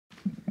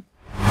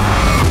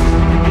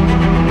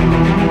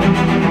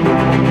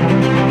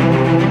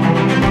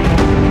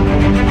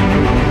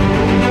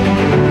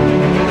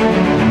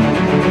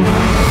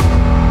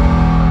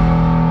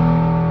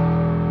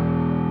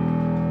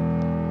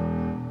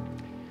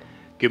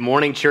Good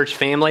morning, church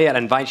family. I'd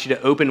invite you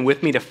to open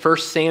with me to 1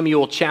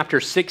 Samuel chapter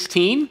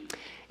 16.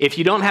 If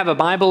you don't have a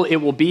Bible, it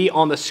will be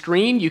on the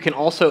screen. You can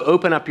also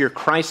open up your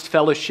Christ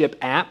Fellowship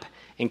app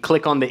and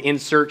click on the In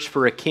Search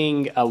for a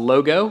King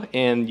logo,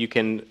 and you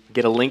can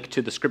get a link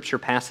to the scripture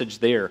passage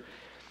there.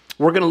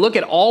 We're going to look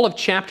at all of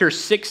chapter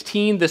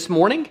 16 this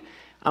morning.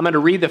 I'm going to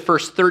read the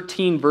first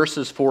 13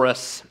 verses for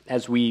us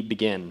as we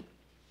begin.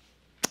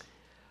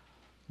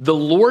 The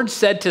Lord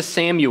said to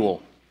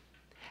Samuel,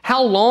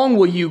 "How long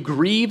will you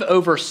grieve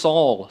over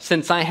Saul,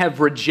 since I have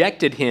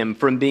rejected him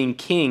from being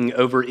king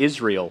over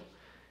Israel?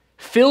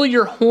 Fill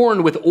your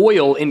horn with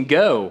oil and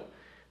go.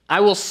 I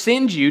will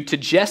send you to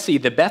Jesse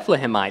the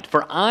Bethlehemite,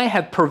 for I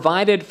have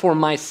provided for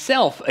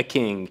myself a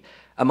king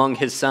among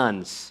his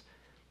sons."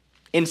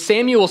 And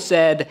Samuel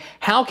said,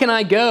 "How can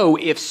I go?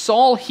 If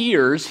Saul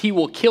hears, he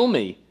will kill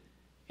me."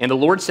 And the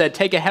Lord said,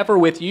 "Take a heifer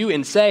with you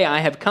and say, I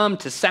have come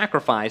to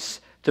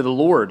sacrifice to the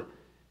Lord.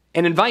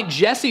 And invite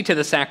Jesse to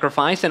the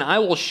sacrifice, and I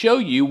will show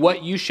you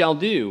what you shall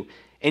do.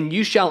 And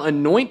you shall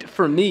anoint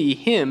for me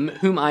him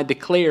whom I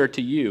declare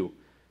to you."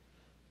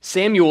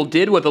 Samuel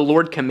did what the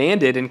Lord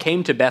commanded and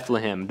came to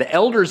Bethlehem. The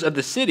elders of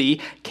the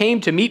city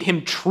came to meet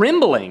him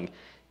trembling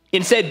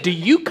and said, "Do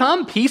you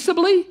come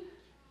peaceably?"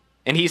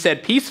 And he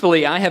said,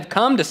 "Peacefully, I have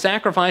come to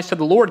sacrifice to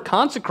the Lord.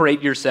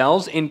 Consecrate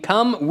yourselves and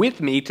come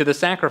with me to the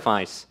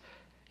sacrifice."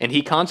 And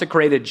he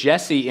consecrated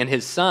Jesse and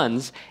his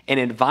sons and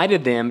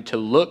invited them to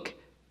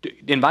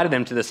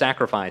the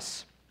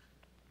sacrifice.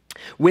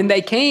 When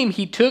they came,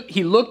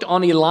 he looked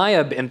on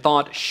Eliab and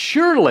thought,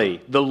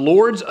 "Surely the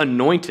Lord's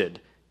anointed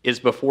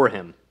is before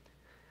him."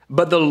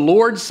 But the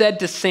Lord said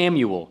to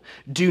Samuel,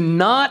 "Do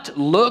not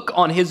look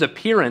on his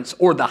appearance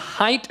or the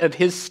height of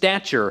his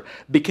stature,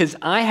 because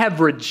I have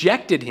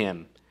rejected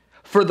him.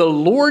 For the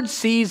Lord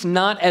sees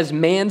not as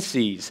man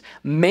sees.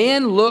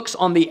 Man looks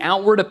on the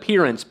outward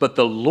appearance, but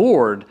the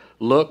Lord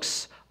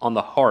looks on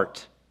the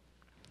heart."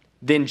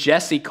 Then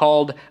Jesse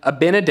called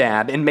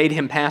Abinadab and made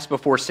him pass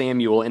before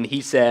Samuel, and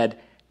he said,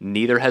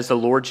 "Neither has the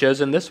Lord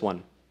chosen this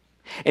one."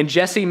 And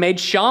Jesse made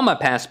Shammah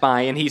pass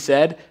by, and he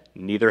said,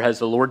 "Neither has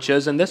the Lord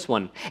chosen this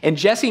one." And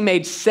Jesse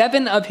made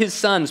 7 of his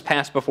sons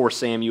pass before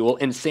Samuel,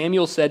 and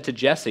Samuel said to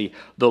Jesse,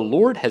 "The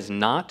Lord has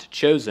not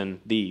chosen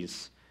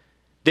these."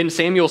 Then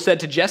Samuel said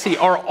to Jesse,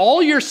 "Are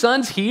all your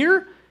sons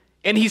here?"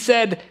 And he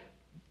said,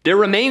 "There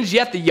remains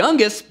yet the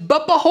youngest,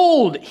 but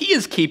behold, he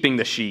is keeping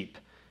the sheep."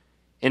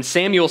 And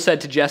Samuel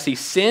said to Jesse,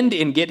 "Send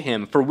and get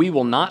him, for we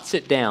will not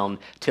sit down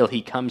till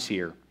he comes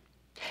here."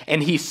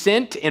 And he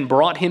sent and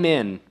brought him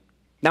in.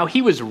 Now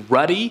he was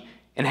ruddy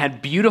and had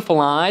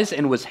beautiful eyes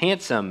and was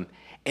handsome.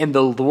 And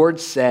the Lord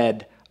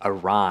said,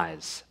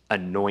 "Arise,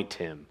 anoint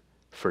him,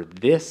 for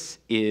this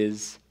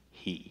is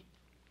he."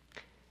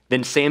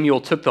 Then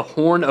Samuel took the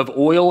horn of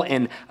oil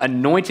and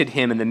anointed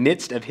him in the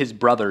midst of his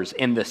brothers.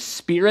 And the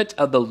Spirit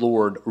of the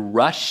Lord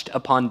rushed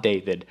upon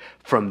David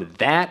from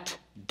that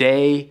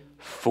day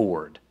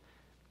forward.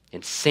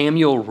 And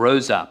Samuel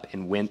rose up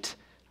and went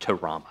to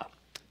Ramah.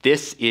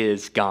 This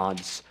is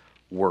God's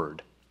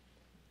word.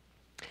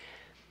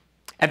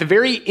 At the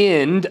very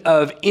end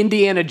of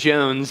Indiana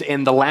Jones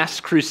and the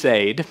Last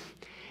Crusade,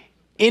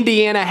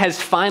 Indiana has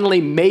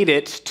finally made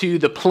it to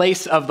the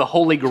place of the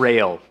Holy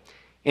Grail.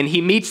 And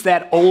he meets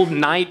that old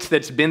knight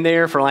that's been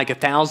there for like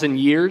 1,000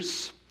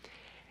 years.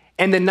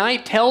 And the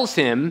knight tells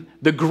him,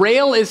 "The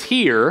Grail is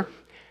here,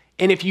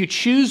 and if you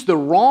choose the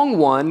wrong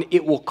one,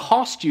 it will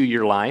cost you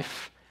your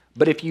life.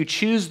 But if you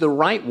choose the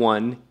right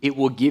one, it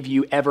will give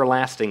you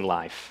everlasting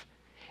life."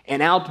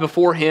 And out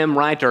before him,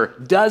 right, are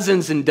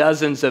dozens and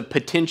dozens of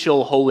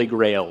potential Holy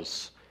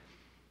Grails.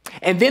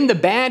 And then the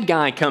bad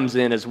guy comes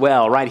in as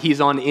well, right? He's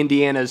on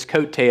Indiana's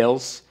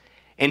coattails,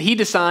 and he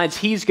decides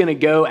he's going to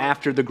go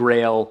after the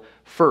Grail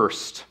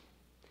first.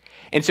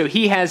 And so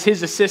he has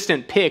his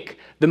assistant pick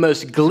the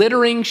most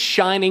glittering,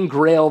 shining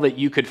Grail that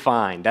you could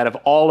find out of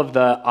all of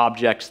the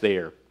objects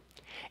there.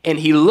 And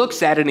he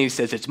looks at it and he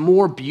says, "It's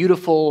more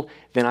beautiful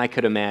than I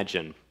could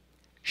imagine.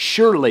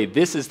 Surely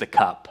this is the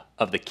cup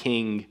of the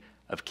King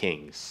of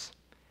Kings."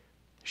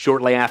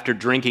 Shortly after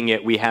drinking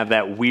it, we have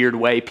that weird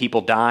way people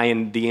die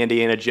in the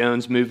Indiana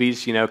Jones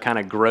movies, you know, kind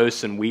of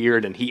gross and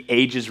weird, and he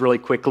ages really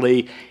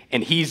quickly,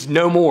 and he's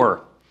no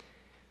more.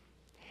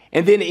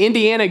 And then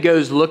Indiana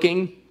goes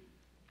looking,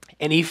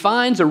 and he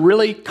finds a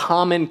really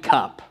common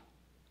cup.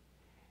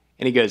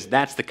 And he goes,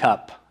 "That's the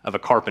cup of a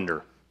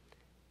carpenter."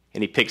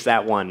 And he picks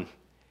that one.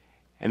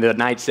 And the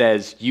knight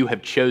says, "You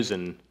have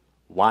chosen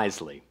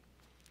wisely."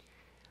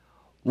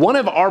 One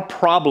of our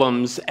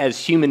problems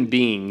as human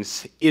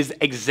beings is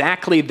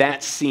exactly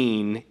that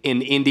scene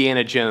in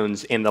Indiana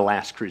Jones and the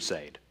Last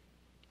Crusade.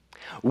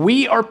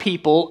 We are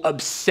people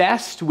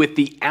obsessed with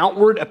the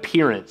outward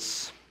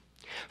appearance,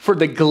 for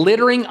the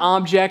glittering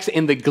objects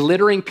and the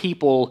glittering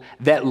people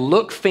that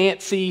look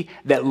fancy,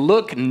 that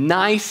look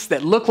nice,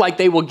 that look like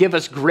they will give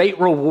us great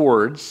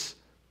rewards,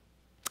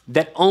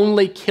 that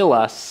only kill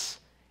us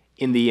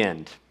in the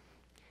end.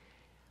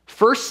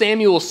 1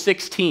 Samuel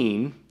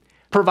 16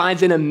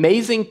 provides an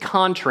amazing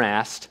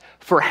contrast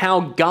for how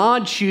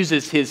God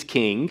chooses his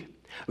king,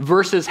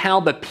 versus how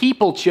the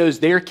people chose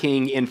their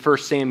king in 1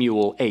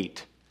 Samuel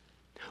 8.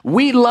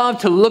 We love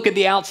to look at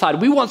the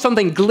outside. We want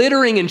something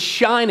glittering and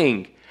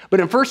shining. But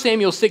in 1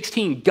 Samuel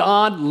 16,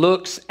 God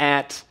looks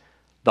at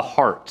the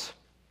heart.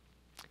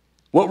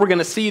 What we're going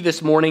to see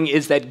this morning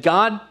is that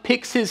God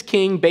picks his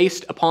king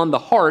based upon the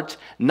heart,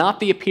 not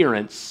the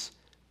appearance,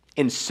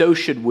 and so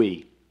should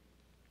we.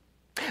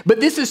 But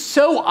this is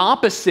so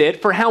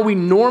opposite for how we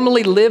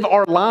normally live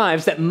our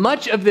lives that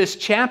much of this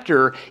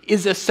chapter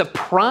is a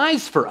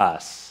surprise for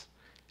us.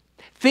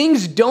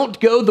 Things don't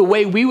go the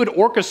way we would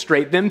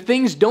orchestrate them.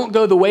 Things don't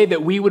go the way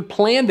that we would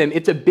plan them.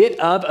 It's a bit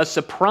of a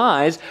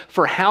surprise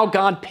for how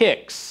God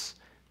picks.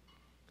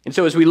 And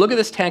so as we look at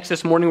this text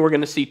this morning, we're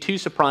going to see two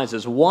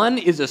surprises. One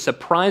is a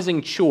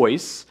surprising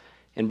choice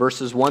in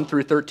verses 1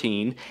 through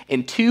 13,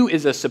 and two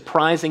is a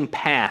surprising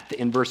path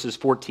in verses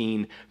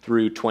 14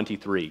 through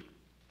 23.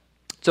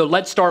 So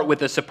let's start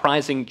with a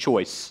surprising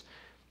choice.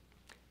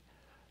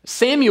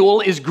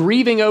 Samuel is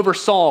grieving over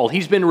Saul.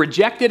 He's been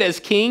rejected as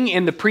king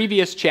in the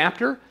previous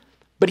chapter,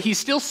 but he's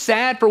still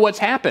sad for what's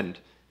happened.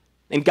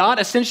 And God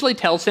essentially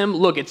tells him,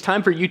 look, it's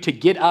time for you to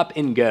get up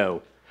and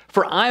go,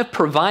 for I have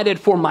provided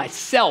for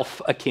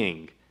myself a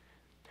king.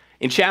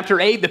 In chapter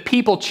 8, the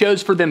people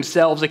chose for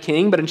themselves a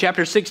king, but in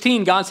chapter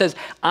 16, God says,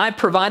 I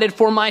provided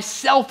for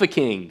myself a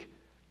king.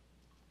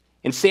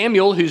 And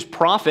Samuel, who's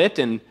prophet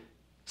and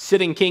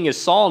sitting king as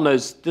Saul,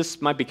 knows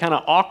this might be kind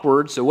of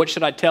awkward, so what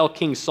should I tell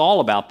King Saul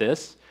about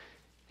this?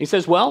 He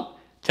says, well,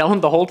 tell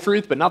him the whole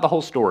truth, but not the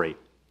whole story.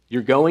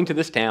 You're going to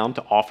this town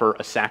to offer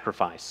a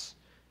sacrifice.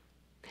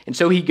 And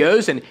so he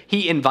goes and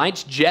he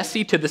invites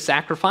Jesse to the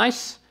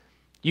sacrifice.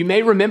 You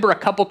may remember a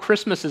couple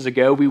Christmases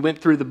ago, we went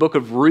through the book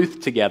of Ruth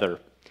together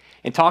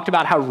and talked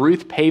about how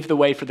Ruth paved the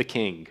way for the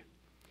king.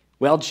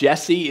 Well,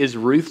 Jesse is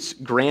Ruth's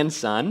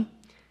grandson,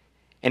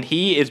 and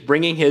he is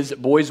bringing his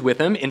boys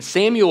with him, and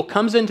Samuel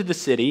comes into the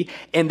city,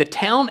 and the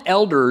town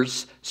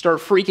elders start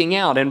freaking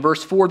out. In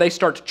verse 4, they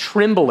start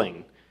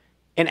trembling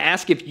and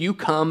ask if you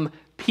come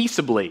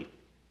peaceably.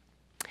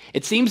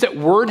 It seems that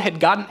word had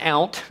gotten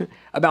out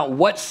about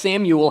what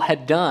Samuel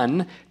had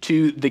done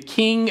to the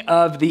king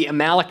of the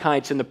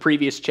Amalekites in the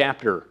previous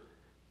chapter.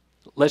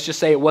 Let's just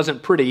say it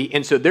wasn't pretty,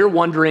 and so they're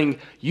wondering,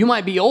 you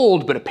might be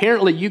old, but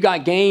apparently you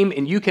got game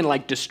and you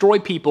can destroy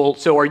people,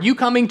 so are you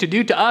coming to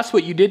do to us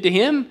what you did to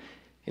him?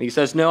 And he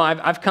says, no,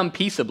 I've come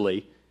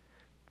peaceably.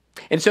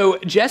 And so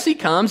Jesse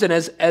comes, and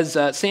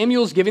as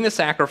Samuel's giving the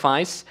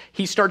sacrifice,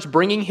 he starts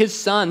bringing his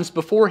sons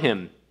before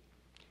him.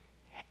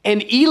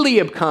 And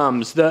Eliab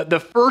comes,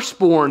 the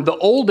firstborn, the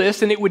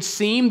oldest, and it would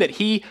seem that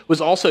he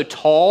was also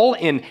tall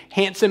and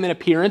handsome in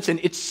appearance. And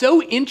it's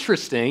so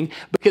interesting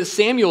because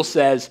Samuel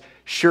says,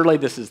 surely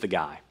this is the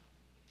guy.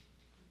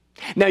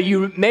 Now,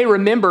 you may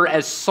remember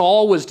as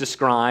Saul was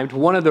described,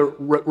 one of the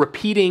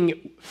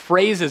repeating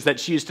phrases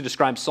that's used to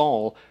describe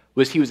Saul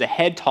was he was a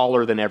head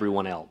taller than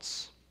everyone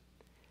else.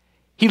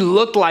 He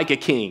looked like a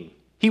king.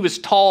 He was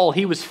tall,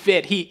 he was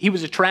fit, he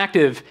was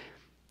attractive.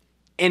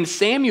 And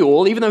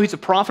Samuel, even though he's a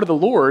prophet of the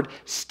Lord,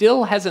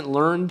 still hasn't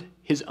learned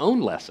his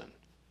own lesson.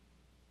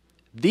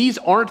 These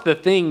aren't the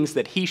things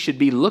that he should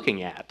be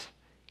looking at.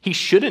 He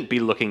shouldn't be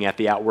looking at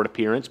the outward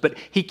appearance, but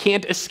he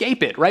can't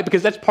escape it, right?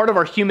 Because that's part of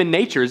our human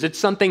natures. It's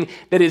something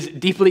that is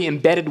deeply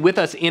embedded with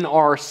us in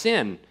our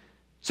sin.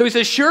 So he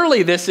says,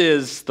 surely this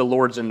is the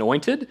Lord's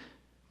anointed.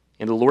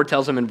 And the Lord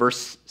tells him in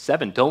verse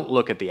 7, don't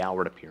look at the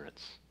outward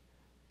appearance.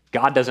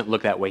 God doesn't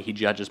look that way. He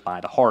judges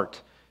by the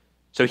heart.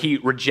 So he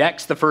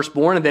rejects the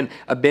firstborn, and then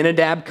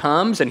Abinadab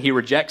comes, and he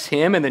rejects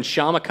him, and then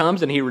Shammah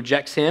comes, and he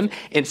rejects him,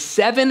 and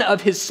 7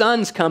 of his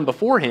sons come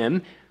before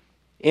him,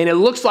 and it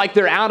looks like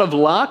they're out of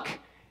luck,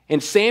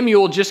 and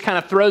Samuel just kind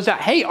of throws out,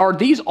 hey, are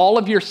these all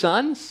of your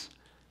sons?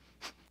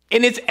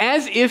 And it's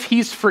as if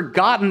he's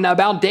forgotten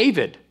about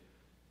David.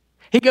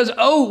 He goes,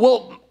 oh,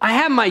 well, I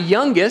have my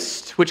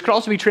youngest, which could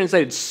also be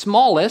translated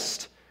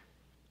smallest,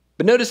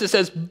 but notice it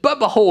says, but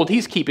behold,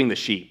 he's keeping the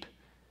sheep.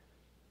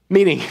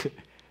 Meaning,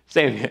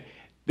 Samuel,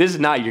 this is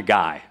not your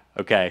guy,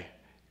 okay?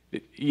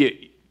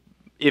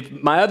 If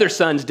my other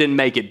sons didn't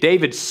make it,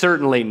 David's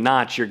certainly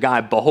not your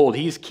guy. Behold,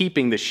 he's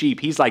keeping the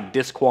sheep. He's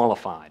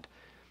disqualified.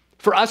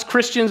 For us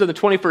Christians in the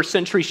 21st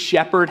century,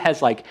 shepherd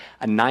has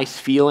a nice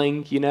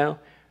feeling,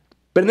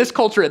 But in this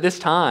culture at this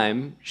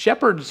time,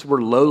 shepherds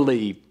were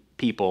lowly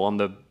people on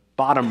the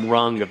bottom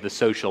rung of the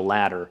social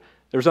ladder.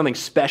 There was something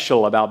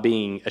special about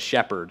being a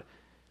shepherd.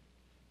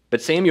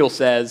 But Samuel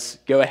says,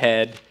 go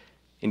ahead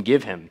and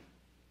give him.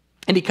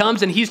 And he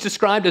comes and he's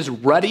described as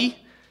ruddy.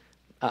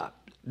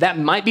 That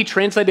might be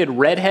translated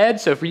redhead.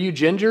 So for you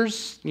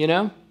gingers,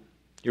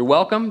 you're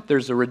welcome.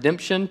 There's a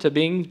redemption to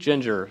being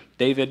ginger.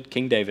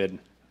 King David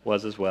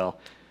was as well.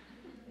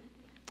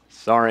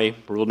 Sorry,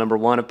 rule number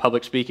 1 of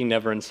public speaking,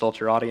 never insult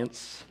your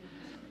audience.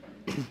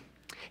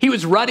 He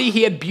was ruddy,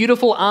 he had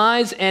beautiful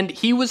eyes, and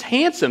he was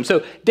handsome.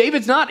 So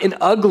David's not an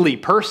ugly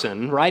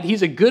person, right?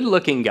 He's a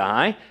good-looking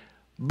guy.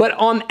 But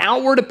on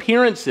outward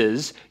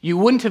appearances, you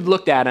wouldn't have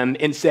looked at him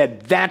and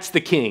said, that's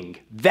the king,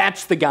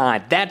 that's the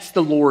guy, that's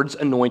the Lord's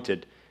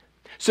anointed.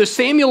 So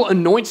Samuel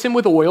anoints him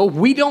with oil.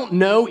 We don't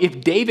know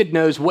if David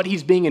knows what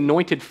he's being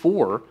anointed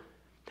for,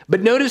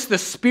 but notice the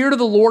Spirit of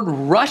the Lord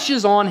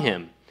rushes on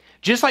him.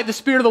 Just like the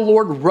Spirit of the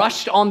Lord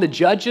rushed on the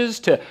judges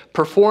to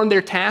perform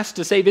their task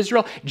to save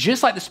Israel,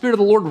 just like the Spirit of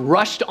the Lord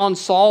rushed on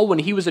Saul when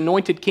he was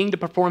anointed king to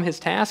perform his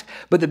task.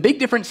 But the big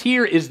difference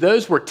here is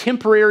those were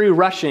temporary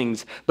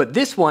rushings, but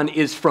this one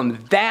is from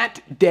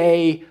that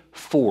day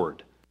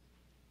forward.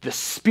 The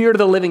Spirit of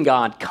the living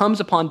God comes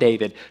upon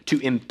David to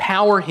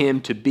empower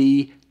him to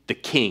be the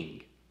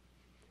king.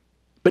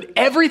 But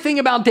everything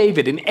about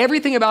David and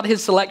everything about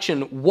his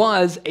selection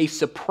was a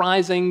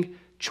surprising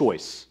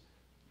choice.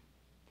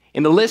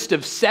 In the list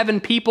of 7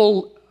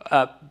 people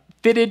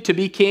fitted to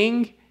be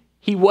king,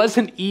 he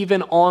wasn't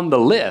even on the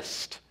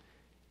list.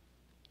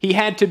 He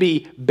had to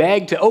be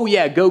begged to, oh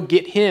yeah, go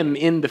get him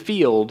in the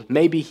field.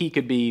 Maybe he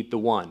could be the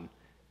one.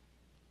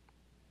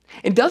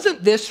 And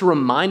doesn't this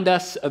remind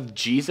us of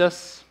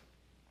Jesus?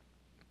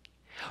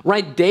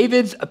 Right,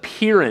 David's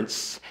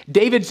appearance,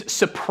 David's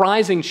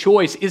surprising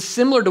choice is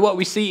similar to what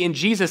we see in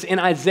Jesus in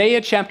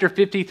Isaiah chapter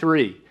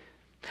 53.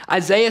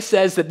 Isaiah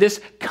says that this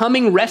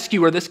coming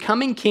rescuer, this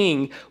coming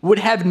king, would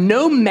have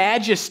no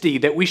majesty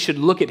that we should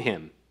look at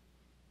him,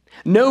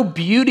 no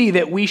beauty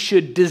that we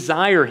should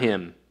desire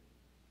him.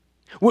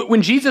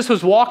 When Jesus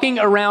was walking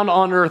around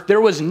on earth,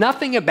 there was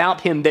nothing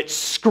about him that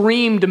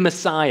screamed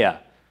Messiah,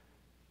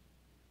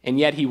 and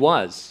yet he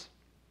was.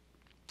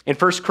 In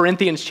 1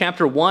 Corinthians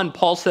chapter 1,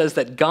 Paul says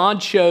that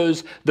God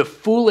chose the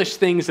foolish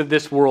things of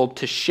this world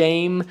to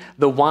shame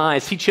the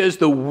wise. He chose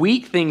the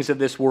weak things of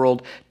this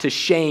world to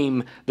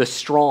shame the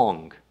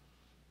strong.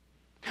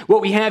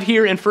 What we have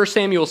here in 1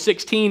 Samuel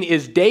 16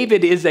 is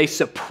David is a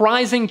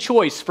surprising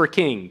choice for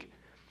king.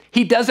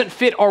 He doesn't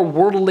fit our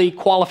worldly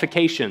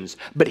qualifications,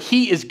 but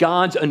he is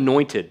God's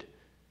anointed.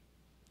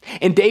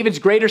 And David's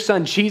greater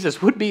son,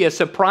 Jesus, would be a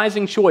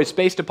surprising choice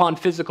based upon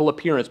physical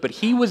appearance, but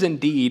he was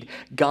indeed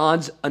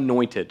God's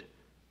anointed.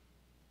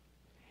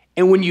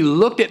 And when you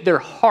looked at their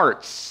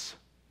hearts,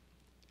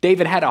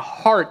 David had a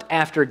heart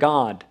after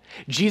God.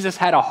 Jesus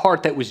had a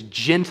heart that was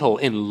gentle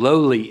and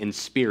lowly in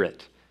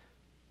spirit.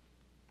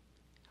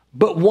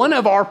 But one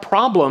of our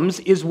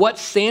problems is what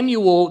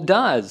Samuel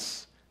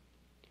does.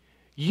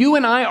 You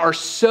and I are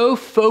so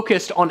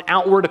focused on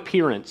outward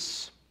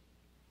appearance.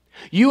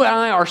 You and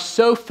I are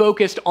so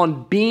focused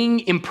on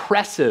being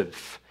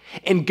impressive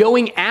and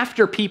going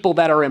after people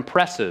that are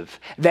impressive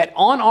that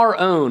on our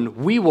own,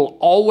 we will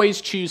always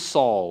choose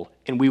Saul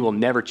and we will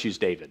never choose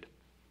David.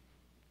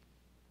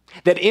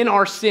 That in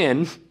our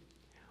sin,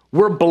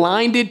 we're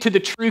blinded to the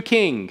true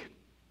king.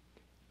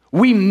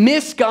 We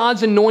miss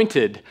God's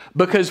anointed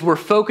because we're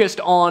focused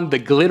on the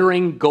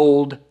glittering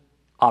gold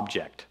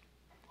object.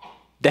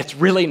 That's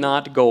really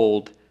not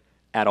gold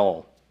at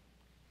all.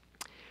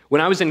 When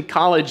I was in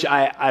college,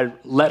 I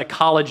led a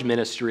college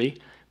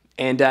ministry.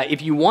 And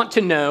if you want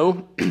to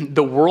know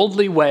the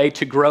worldly way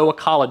to grow a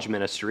college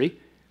ministry,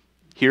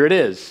 here it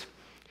is.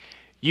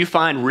 You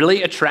find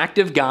really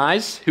attractive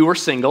guys who are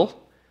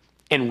single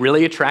and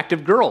really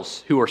attractive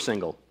girls who are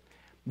single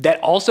that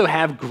also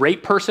have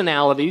great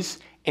personalities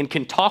and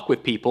can talk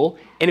with people,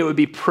 and it would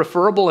be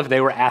preferable if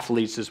they were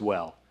athletes as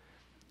well.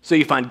 So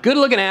you find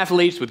good-looking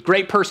athletes with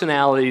great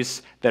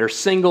personalities that are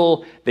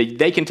single,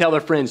 they can tell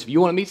their friends, if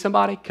you want to meet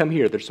somebody, come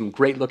here. There's some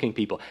great-looking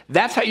people.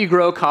 That's how you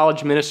grow a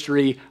college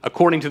ministry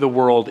according to the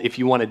world if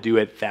you want to do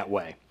it that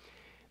way.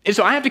 And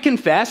so I have to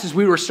confess, as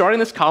we were starting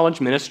this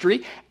college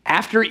ministry,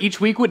 after each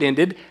week would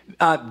ended,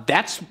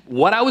 that's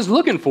what I was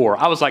looking for.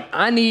 I was like,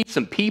 I need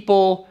some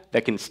people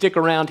that can stick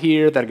around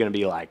here that are going to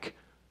be like,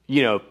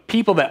 you know,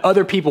 people that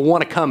other people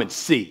want to come and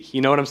see.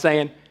 You know what I'm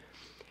saying?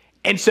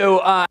 And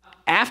so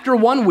after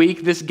 1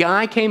 week, this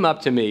guy came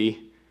up to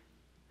me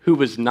who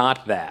was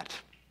not that.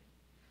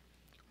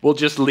 We'll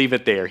just leave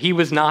it there. He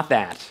was not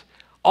that.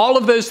 All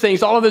of those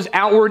things, all of those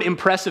outward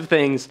impressive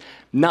things,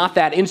 not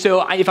that. And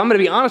so if I'm going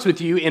to be honest with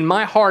you, in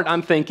my heart,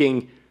 I'm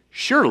thinking,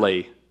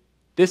 surely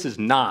this is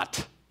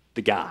not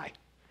the guy.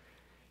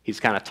 He's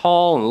kind of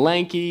tall and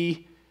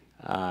lanky,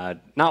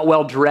 not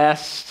well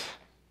dressed,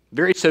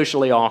 very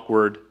socially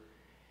awkward.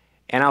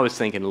 And I was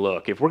thinking,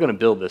 look, if we're going to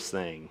build this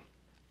thing,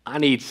 I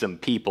need some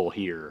people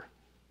here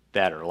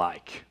that are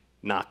like,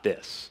 not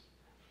this.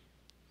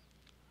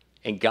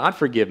 And God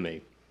forgive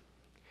me,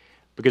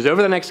 because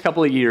over the next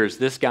couple of years,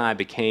 this guy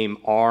became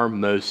our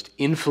most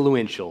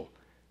influential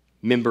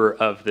member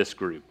of this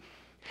group.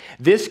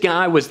 This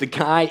guy was the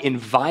guy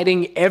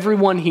inviting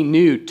everyone he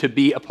knew to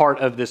be a part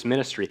of this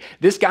ministry.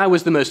 This guy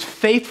was the most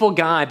faithful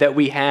guy that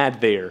we had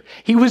there.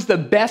 He was the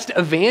best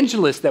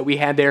evangelist that we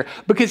had there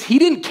because he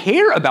didn't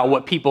care about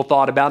what people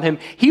thought about him.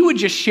 He would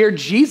just share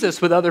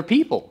Jesus with other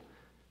people.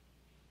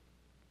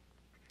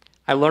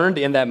 I learned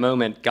in that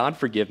moment, God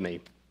forgive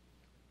me,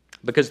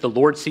 because the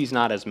Lord sees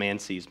not as man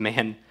sees.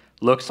 Man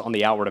looks on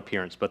the outward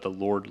appearance, but the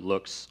Lord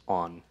looks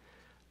on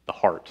the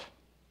heart.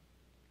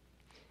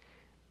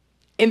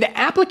 And the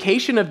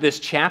application of this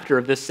chapter,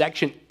 of this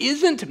section,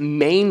 isn't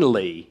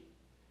mainly,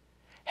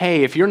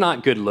 hey, if you're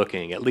not good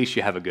looking, at least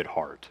you have a good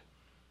heart.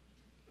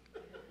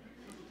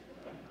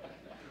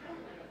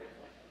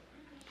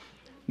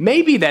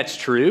 Maybe that's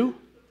true.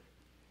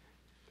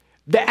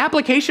 The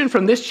application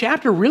from this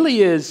chapter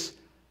really is,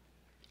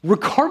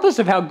 regardless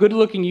of how good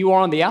looking you are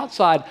on the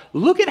outside,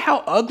 look at how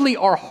ugly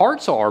our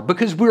hearts are,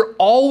 because we're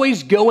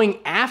always going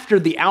after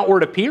the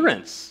outward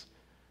appearance.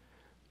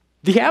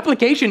 The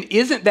application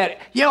isn't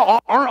that,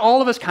 aren't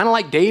all of us kind of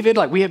like David?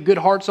 Like, we have good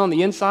hearts on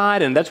the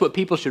inside, and that's what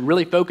people should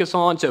really focus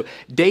on. So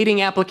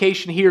dating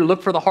application here,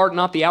 look for the heart,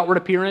 not the outward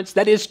appearance.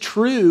 That is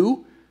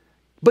true.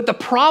 But the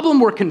problem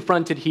we're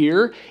confronted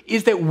here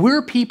is that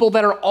we're people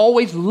that are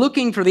always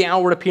looking for the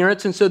outward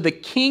appearance, and so the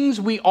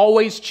kings we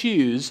always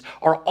choose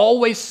are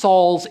always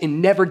Saul's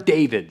and never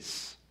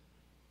David's.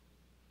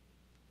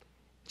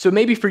 So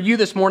maybe for you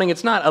this morning,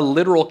 it's not a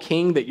literal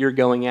king that you're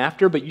going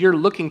after, but you're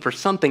looking for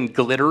something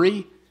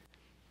glittery.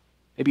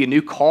 Maybe a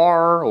new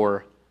car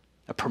or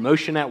a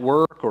promotion at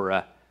work or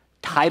a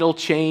title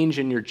change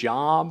in your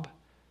job.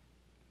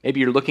 Maybe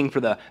you're looking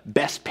for the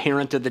Best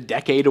Parent of the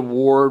Decade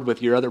award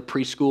with your other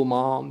preschool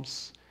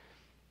moms.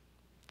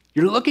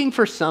 You're looking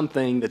for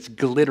something that's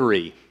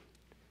glittery.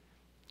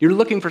 You're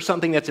looking for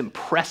something that's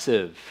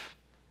impressive.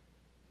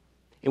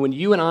 And when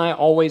you and I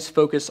always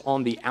focus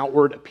on the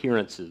outward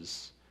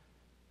appearances,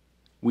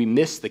 we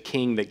miss the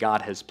king that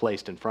God has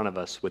placed in front of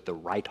us with the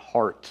right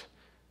heart,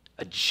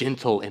 a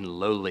gentle and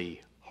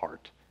lowly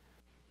heart.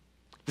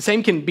 The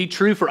same can be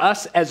true for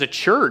us as a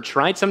church,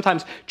 right?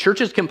 Sometimes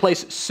churches can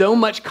place so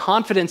much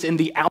confidence in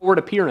the outward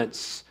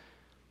appearance,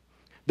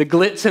 the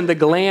glitz and the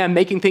glam,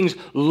 making things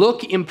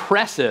look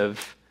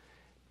impressive,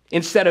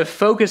 instead of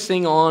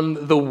focusing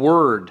on the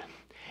word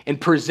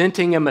and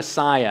presenting a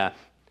Messiah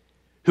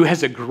who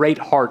has a great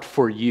heart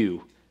for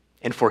you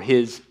and for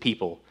his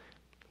people.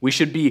 We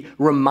should be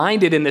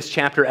reminded in this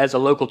chapter as a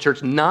local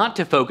church not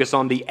to focus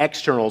on the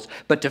externals,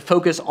 but to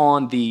focus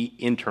on the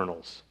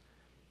internals.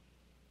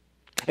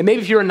 And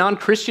maybe if you're a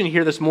non-Christian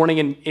here this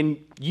morning and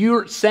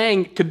you're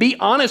saying, to be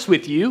honest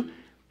with you,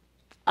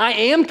 I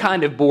am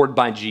kind of bored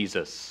by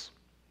Jesus.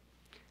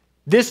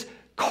 This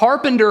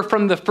carpenter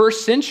from the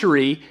first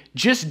century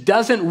just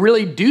doesn't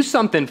really do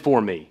something for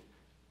me.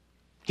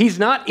 He's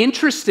not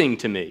interesting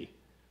to me.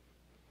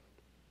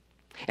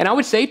 And I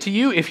would say to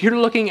you, if you're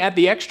looking at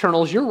the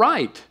externals, you're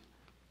right.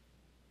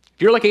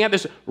 If you're looking at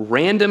this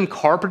random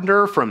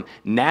carpenter from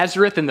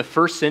Nazareth in the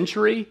first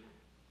century,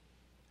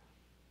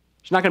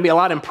 it's not going to be a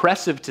lot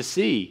impressive to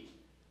see.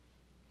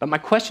 But my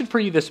question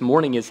for you this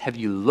morning is, have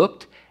you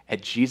looked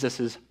at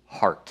Jesus'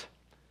 heart?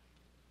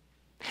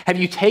 Have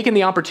you taken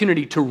the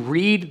opportunity to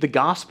read the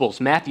Gospels,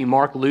 Matthew,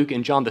 Mark, Luke,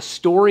 and John, the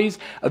stories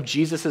of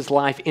Jesus'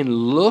 life, and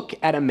look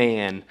at a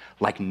man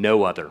like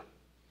no other?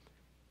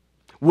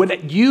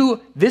 Would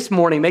you this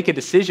morning make a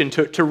decision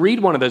to read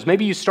one of those?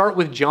 Maybe you start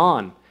with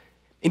John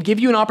and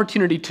give you an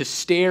opportunity to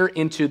stare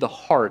into the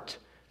heart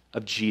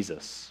of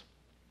Jesus.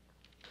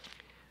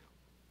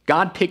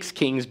 God picks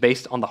kings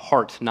based on the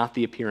heart, not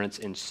the appearance,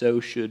 and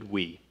so should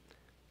we.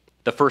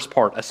 The first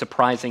part, a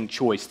surprising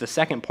choice. The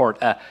second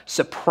part, a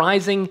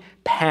surprising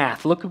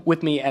path. Look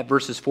with me at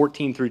verses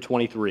 14 through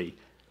 23.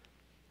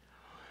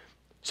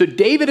 So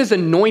David is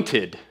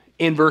anointed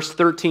in verse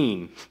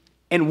 13,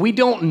 and we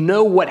don't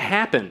know what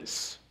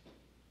happens.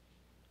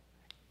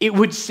 It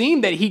would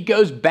seem that he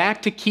goes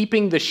back to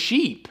keeping the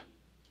sheep.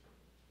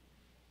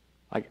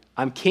 Like,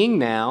 I'm king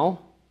now.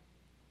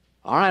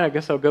 All right, I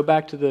guess I'll go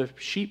back to the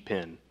sheep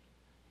pen.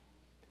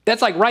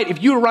 That's like, right,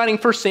 if you were writing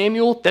 1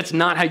 Samuel, that's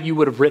not how you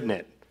would have written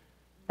it.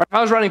 If I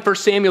was writing 1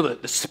 Samuel,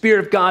 the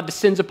Spirit of God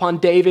descends upon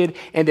David,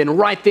 and then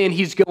right then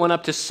he's going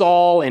up to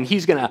Saul, and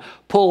he's going to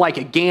pull like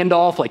a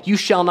Gandalf, like, you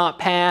shall not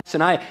pass,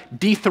 and I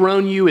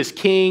dethrone you as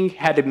king.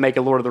 Had to make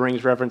a Lord of the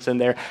Rings reference in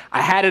there.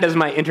 I had it as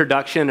my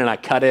introduction, and I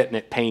cut it, and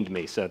it pained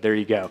me, so there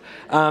you go.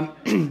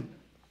 Some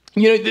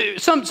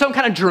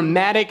kind of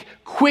dramatic,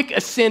 quick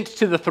ascent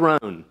to the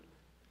throne.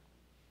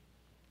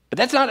 But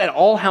that's not at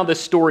all how this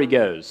story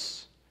goes.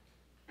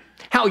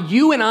 How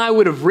you and I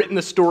would have written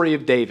the story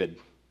of David,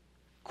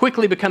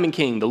 quickly becoming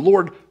king, the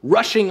Lord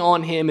rushing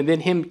on him, and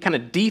then him kind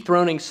of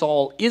dethroning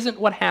Saul, isn't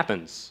what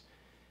happens.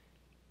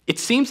 It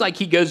seems like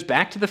he goes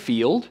back to the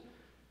field,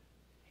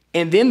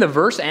 and then the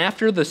verse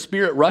after the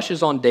Spirit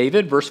rushes on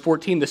David, verse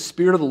 14, the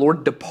Spirit of the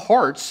Lord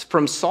departs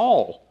from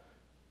Saul,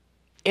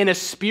 and a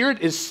spirit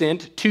is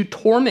sent to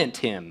torment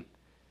him.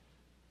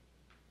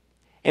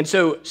 And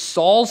so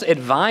Saul's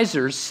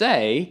advisors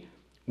say,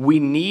 we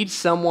need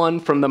someone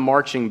from the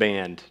marching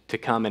band to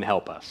come and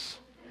help us.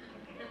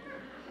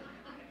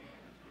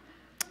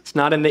 It's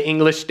not in the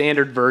English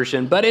Standard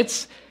Version, but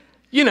it's,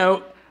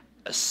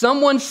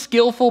 someone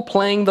skillful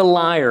playing the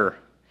lyre.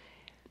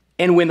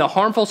 And when the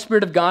harmful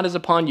spirit of God is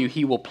upon you,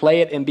 he will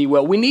play it and be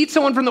well. We need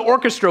someone from the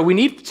orchestra. We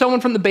need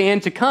someone from the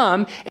band to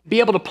come and be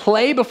able to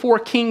play before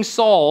King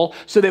Saul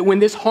so that when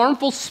this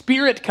harmful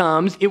spirit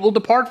comes, it will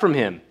depart from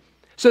him.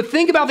 So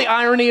think about the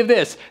irony of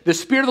this. The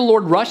Spirit of the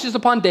Lord rushes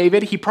upon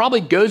David. He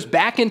probably goes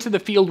back into the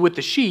field with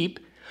the sheep.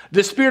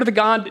 The Spirit of the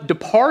God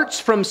departs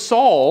from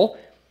Saul,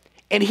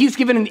 and he's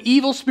given an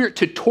evil spirit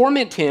to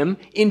torment him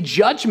in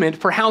judgment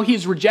for how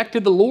he's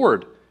rejected the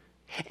Lord.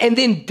 And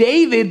then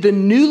David, the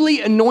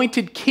newly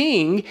anointed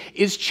king,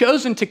 is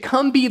chosen to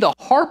come be the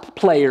harp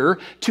player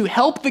to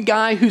help the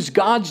guy whose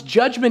God's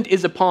judgment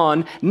is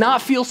upon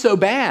not feel so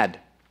bad.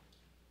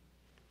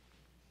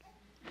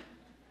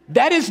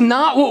 That is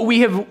not what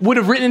we would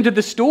have written into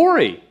the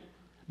story.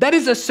 That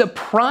is a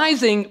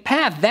surprising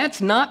path.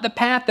 That's not the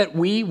path that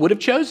we would have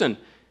chosen.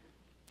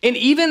 And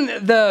even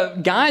the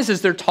guys,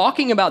 as they're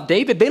talking about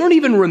David, they don't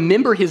even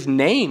remember his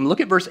name.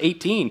 Look at verse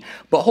 18.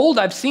 Behold,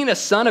 I've seen a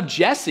son of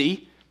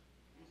Jesse,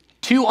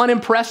 too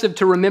unimpressive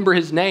to remember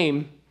his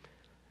name.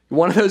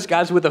 One of those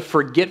guys with a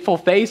forgetful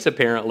face,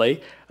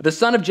 apparently. The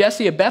son of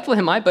Jesse, a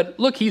Bethlehemite, but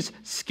look, he's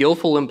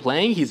skillful in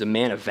playing. He's a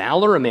man of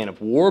valor, a man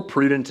of war,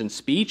 prudent in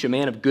speech, a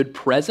man of good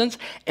presence,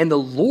 and the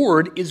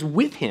Lord is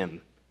with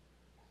him.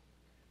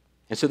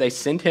 And so they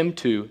send him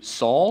to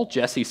Saul.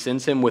 Jesse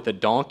sends him with a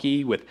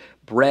donkey, with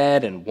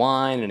bread and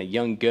wine and a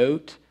young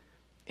goat.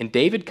 And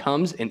David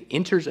comes and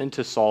enters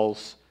into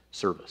Saul's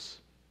service.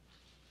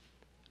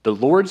 The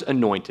Lord's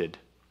anointed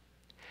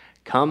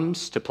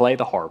comes to play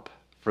the harp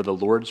for the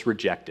Lord's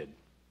rejected.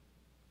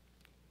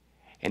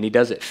 And he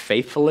does it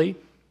faithfully,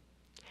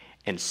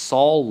 and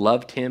Saul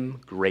loved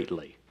him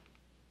greatly,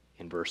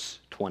 in verse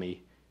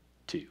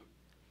 22.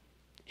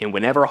 And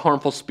whenever a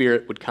harmful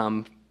spirit would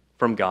come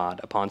from God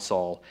upon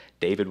Saul,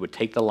 David would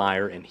take the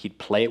lyre and he'd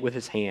play it with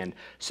his hand,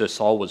 so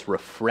Saul was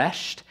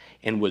refreshed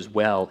and was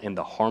well, and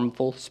the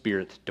harmful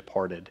spirit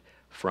departed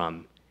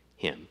from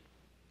him.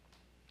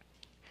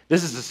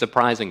 This is a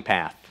surprising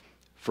path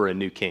for a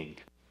new king.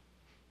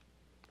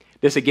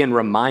 This again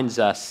reminds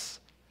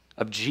us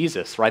of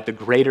Jesus, right? The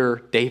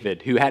greater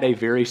David, who had a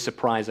very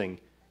surprising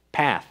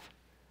path.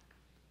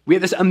 We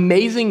have this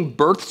amazing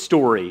birth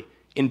story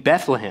in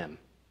Bethlehem,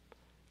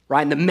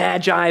 right? And the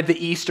Magi of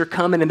the East are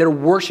coming and they're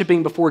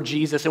worshiping before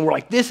Jesus. And we're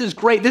like, this is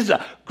great. This is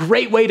a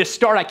great way to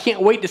start. I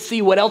can't wait to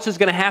see what else is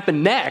going to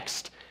happen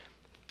next.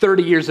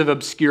 30 years of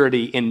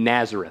obscurity in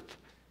Nazareth,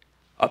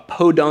 a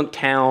podunk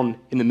town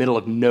in the middle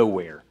of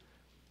nowhere,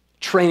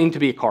 training to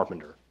be a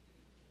carpenter.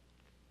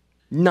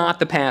 Not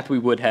the path we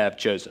would have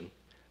chosen.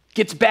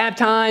 Gets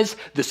baptized,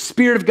 the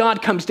Spirit of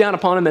God comes down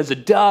upon him as a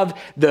dove,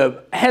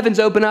 the heavens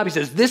open up, he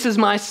says, this is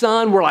my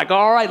son. We're like,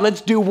 all right,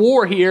 let's do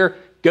war here.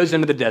 Goes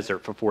into the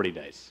desert for 40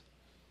 days.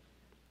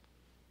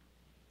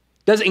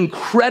 Does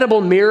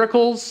incredible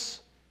miracles,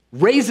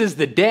 raises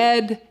the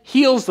dead,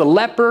 heals the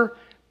leper,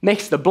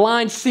 makes the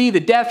blind see, the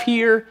deaf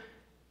hear,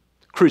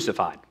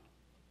 crucified.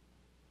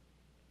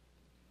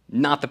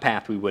 Not the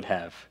path we would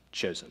have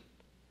chosen.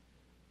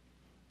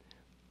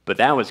 But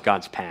that was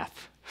God's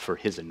path for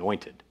his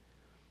anointed.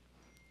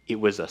 It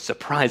was a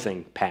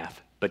surprising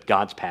path, but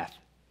God's path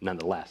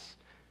nonetheless.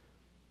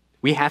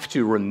 We have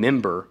to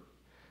remember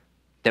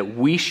that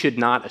we should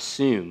not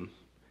assume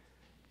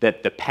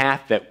that the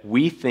path that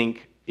we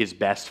think is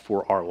best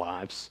for our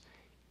lives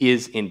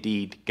is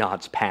indeed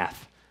God's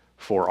path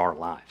for our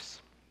lives.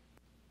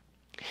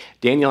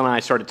 Daniel and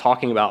I started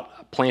talking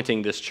about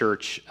planting this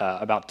church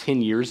about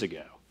 10 years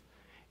ago.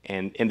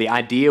 And the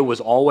idea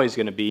was always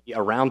going to be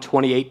around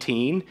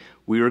 2018,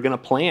 we were going to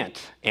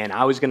plant. And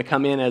I was going to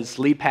come in as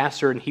lead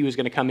pastor, and he was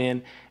going to come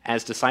in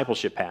as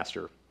discipleship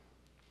pastor.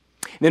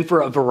 And then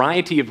for a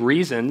variety of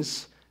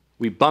reasons,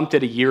 we bumped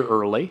it a year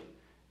early.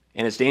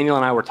 And as Daniel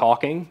and I were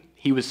talking,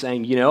 he was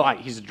saying,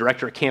 he's the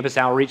director of campus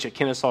outreach at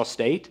Kennesaw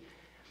State.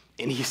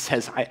 And he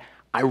says,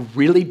 I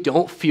really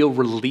don't feel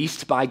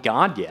released by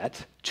God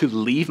yet to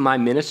leave my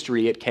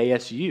ministry at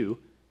KSU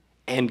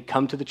and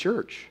come to the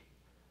church.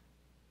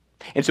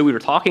 And so we were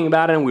talking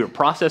about it and we were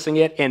processing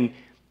it, and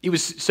it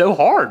was so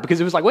hard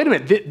because it was like, wait a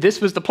minute, this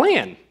was the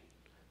plan.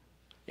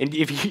 And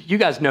if you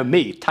guys know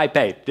me, type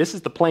A, this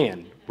is the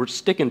plan. We're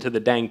sticking to the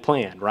dang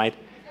plan, right?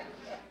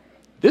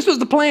 This was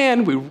the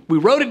plan. We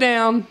wrote it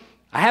down.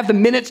 I have the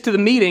minutes to the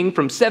meeting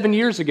from 7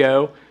 years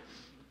ago.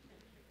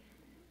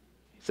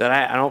 He said,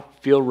 I don't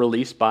feel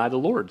released by the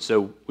Lord.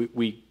 So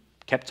we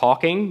kept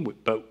talking,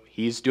 but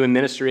he's doing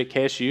ministry at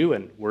KSU,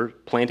 and we're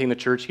planting the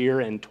church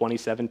here in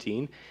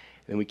 2017.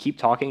 And we keep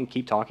talking,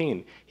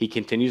 and he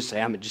continues to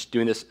say, I'm just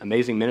doing this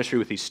amazing ministry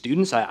with these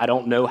students. I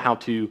don't know how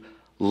to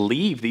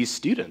leave these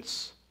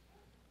students.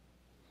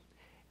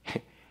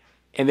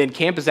 And then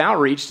Campus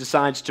Outreach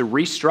decides to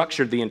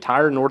restructure the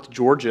entire North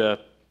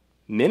Georgia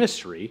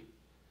ministry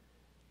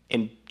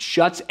and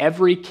shuts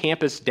every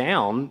campus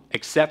down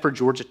except for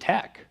Georgia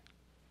Tech.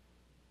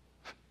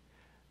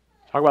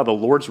 Talk about the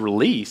Lord's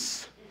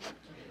release.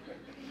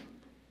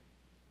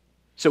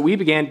 So we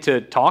began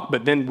to talk,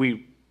 but then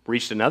we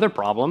reached another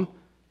problem.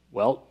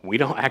 Well, we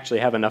don't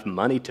actually have enough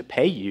money to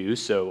pay you,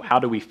 so how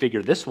do we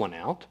figure this one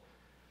out?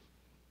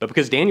 But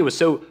because Daniel was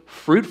so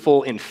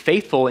fruitful and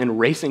faithful in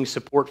raising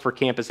support for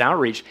Campus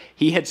Outreach,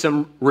 he had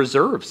some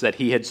reserves that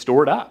he had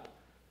stored up.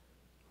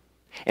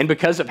 And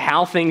because of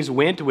how things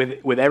went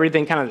with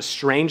everything kind of the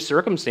strange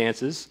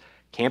circumstances,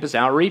 Campus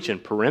Outreach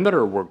and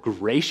Perimeter were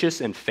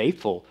gracious and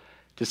faithful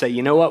to say,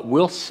 you know what,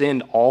 we'll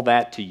send all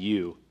that to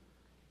you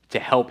to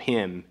help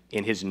him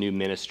in his new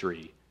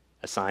ministry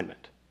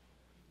assignment.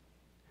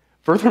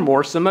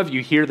 Furthermore, some of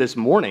you here this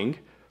morning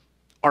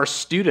are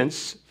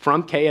students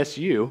from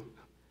KSU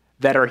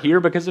that are here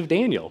because of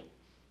Daniel.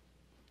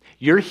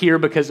 You're here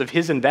because of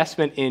his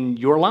investment in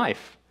your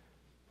life.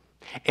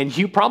 And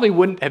you probably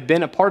wouldn't have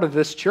been a part of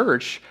this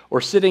church or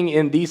sitting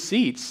in these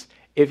seats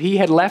if he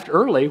had left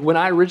early when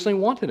I originally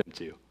wanted him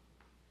to.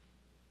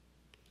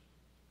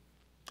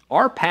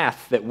 Our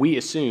path that we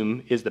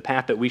assume is the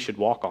path that we should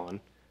walk on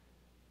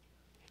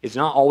is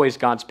not always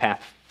God's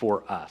path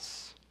for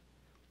us.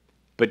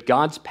 But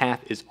God's path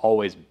is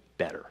always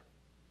better.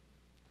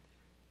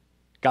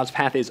 God's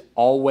path is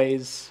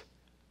always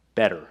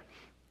better.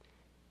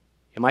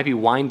 It might be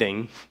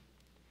winding.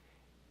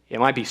 It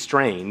might be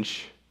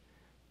strange.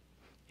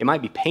 It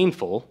might be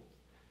painful.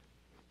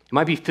 It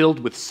might be filled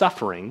with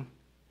suffering.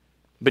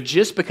 But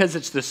just because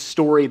it's the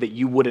story that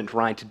you wouldn't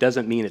write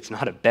doesn't mean it's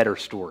not a better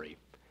story.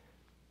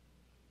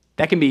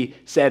 That can be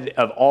said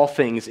of all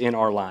things in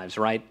our lives,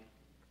 right?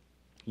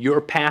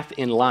 Your path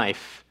in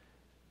life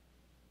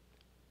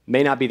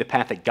may not be the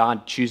path that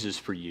God chooses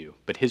for you,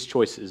 but his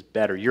choice is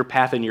better. Your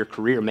path in your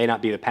career may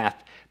not be the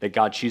path that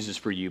God chooses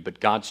for you, but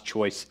God's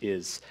choice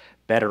is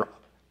better.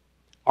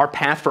 Our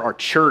path for our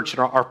church and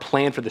our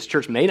plan for this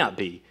church may not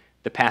be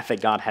the path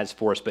that God has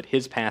for us, but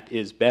his path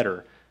is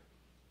better.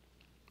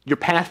 Your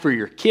path for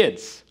your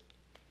kids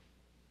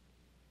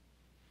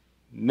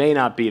may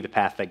not be the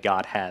path that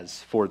God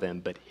has for them,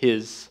 but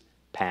his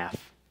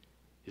path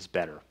is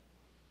better.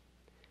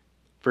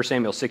 1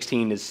 Samuel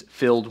 16 is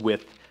filled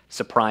with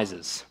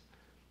surprises,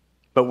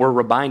 but we're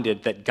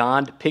reminded that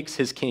God picks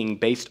his king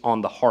based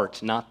on the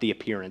heart, not the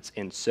appearance,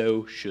 and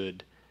so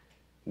should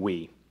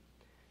we.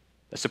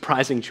 A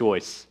surprising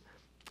choice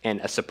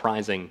and a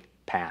surprising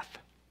path.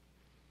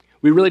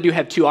 We really do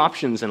have two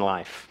options in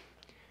life.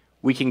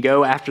 We can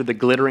go after the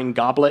glittering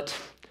goblet,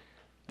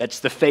 that's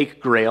the fake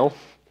grail,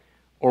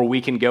 or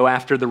we can go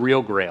after the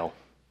real grail.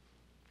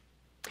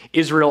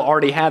 Israel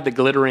already had the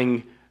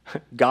glittering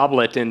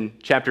goblet in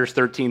chapters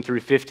 13 through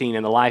 15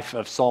 in the life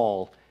of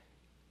Saul,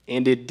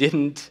 and it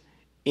didn't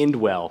end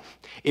well.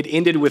 It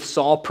ended with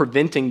Saul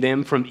preventing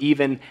them from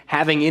even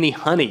having any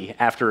honey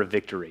after a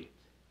victory.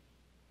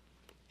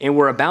 And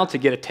we're about to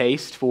get a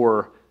taste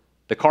for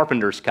the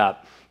carpenter's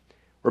cup.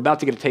 We're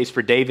about to get a taste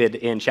for David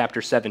in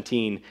chapter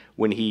 17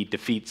 when he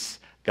defeats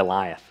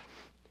Goliath.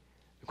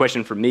 The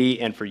question for me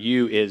and for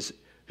you is,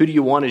 who do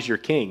you want as your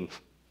king?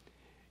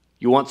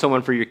 You want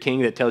someone for your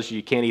king that tells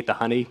you can't eat the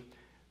honey?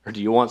 Or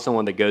do you want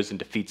someone that goes and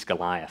defeats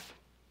Goliath?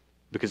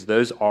 Because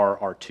those are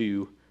our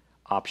two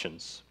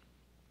options.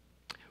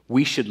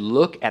 We should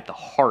look at the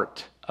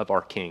heart of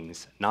our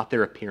kings, not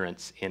their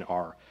appearance in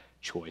our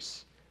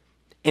choice.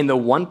 In the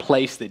one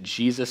place that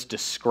Jesus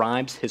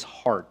describes his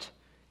heart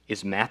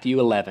is Matthew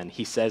 11.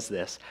 He says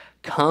this,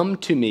 "Come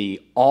to me,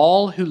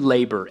 all who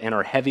labor and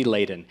are heavy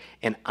laden,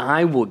 and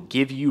I will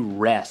give you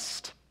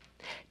rest.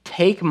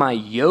 Take my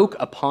yoke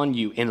upon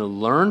you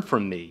and learn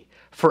from me,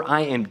 for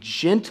I am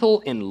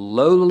gentle and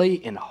lowly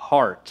in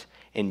heart,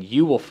 and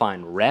you will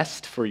find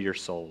rest for your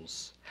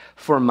souls.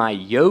 For my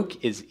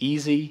yoke is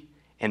easy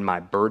and my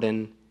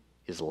burden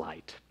is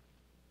light."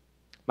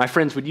 My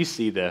friends, would you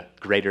see the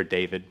greater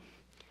David?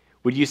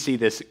 Would you see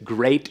this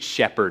great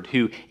shepherd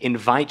who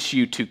invites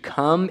you to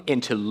come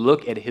and to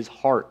look at his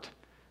heart?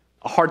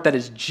 A heart that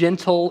is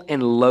gentle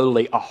and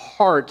lowly, a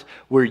heart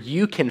where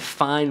you can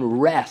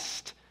find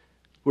rest,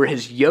 where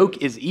his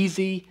yoke is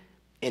easy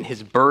and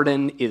his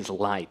burden is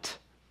light.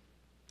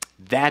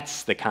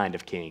 That's the kind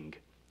of king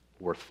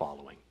worth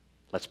following.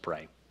 Let's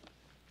pray.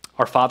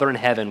 Our Father in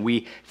heaven,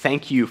 we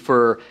thank you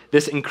for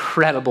this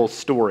incredible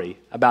story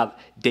about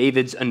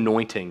David's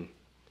anointing.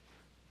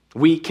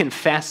 We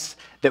confess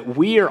that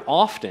we are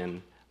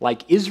often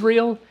like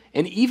Israel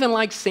and even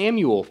like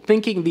Samuel,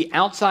 thinking the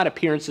outside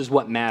appearance is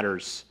what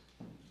matters,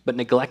 but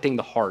neglecting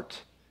the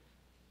heart.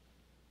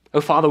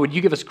 Oh, Father, would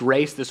you give us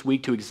grace this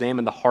week to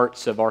examine the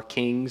hearts of our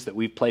kings that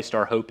we've placed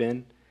our hope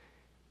in?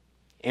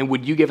 And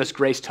would you give us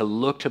grace to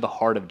look to the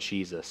heart of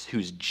Jesus,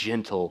 who's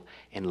gentle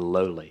and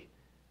lowly?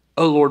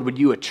 Oh, Lord, would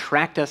you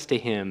attract us to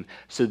him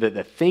so that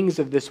the things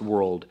of this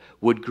world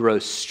would grow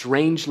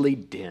strangely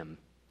dim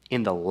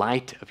in the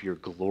light of your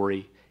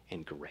glory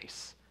and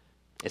grace.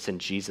 It's in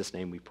Jesus'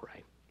 name we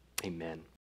pray. Amen.